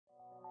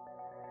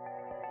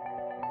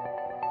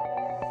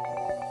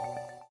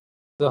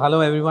So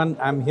hello everyone,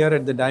 I'm here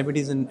at the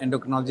Diabetes and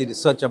Endocrinology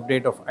Research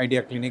Update of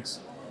Idea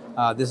Clinics.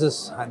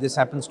 This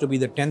happens to be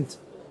the 10th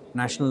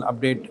national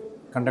update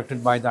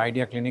conducted by the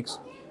Idea Clinics,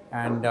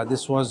 and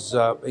this was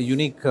a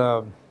unique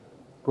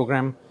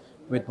program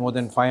with more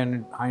than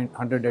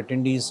 500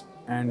 attendees,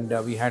 and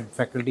we had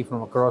faculty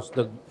from across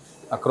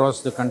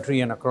the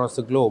country and across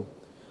the globe.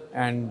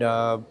 And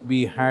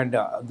we had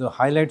the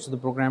highlights of the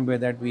program were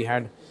that we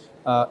had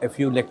a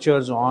few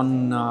lectures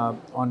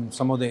on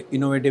some of the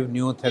innovative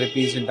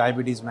neotherapies in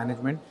diabetes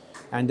management,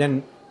 and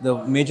then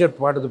the major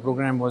part of the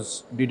program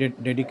was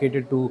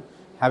dedicated to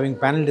having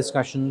panel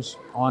discussions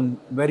on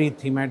very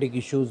thematic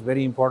issues,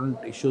 very important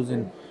issues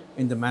in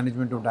the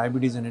management of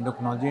diabetes and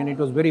endocrinology, and it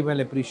was very well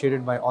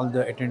appreciated by all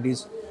the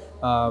attendees.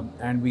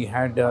 And we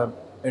had a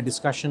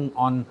discussion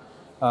on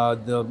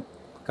the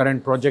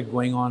current project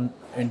going on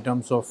in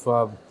terms of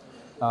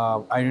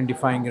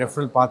identifying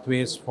referral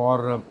pathways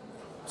for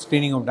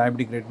screening of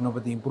diabetic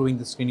retinopathy, improving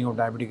the screening of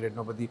diabetic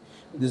retinopathy.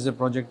 This is a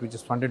project which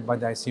is funded by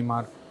the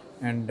ICMR,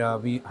 and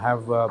we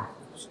have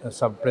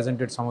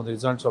presented some of the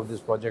results of this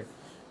project,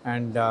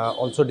 and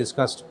also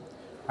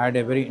had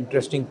a very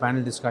interesting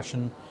panel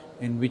discussion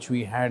in which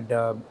we had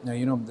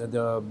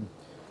the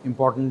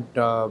important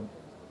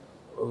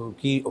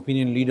key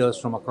opinion leaders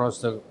from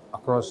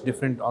across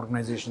different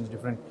organizations,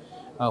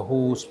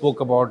 who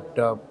spoke about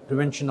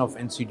prevention of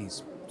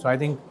NCDs. So I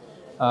think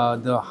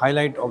the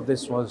highlight of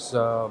this was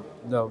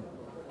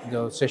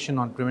the session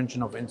on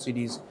prevention of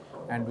NCDs,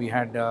 and we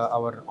had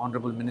our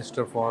Honorable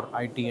Minister for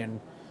IT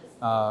and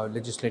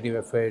Legislative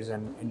Affairs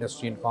and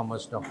Industry and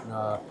Commerce,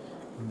 Dr.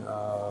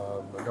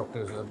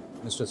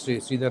 Mr.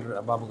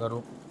 Sridhar Babu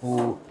Garu,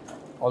 who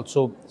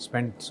also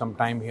spent some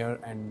time here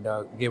and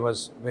gave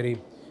us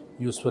very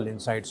useful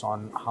insights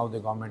on how the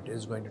government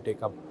is going to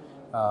take up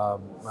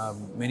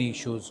many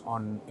issues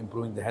on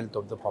improving the health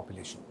of the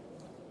population.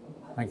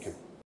 Thank you.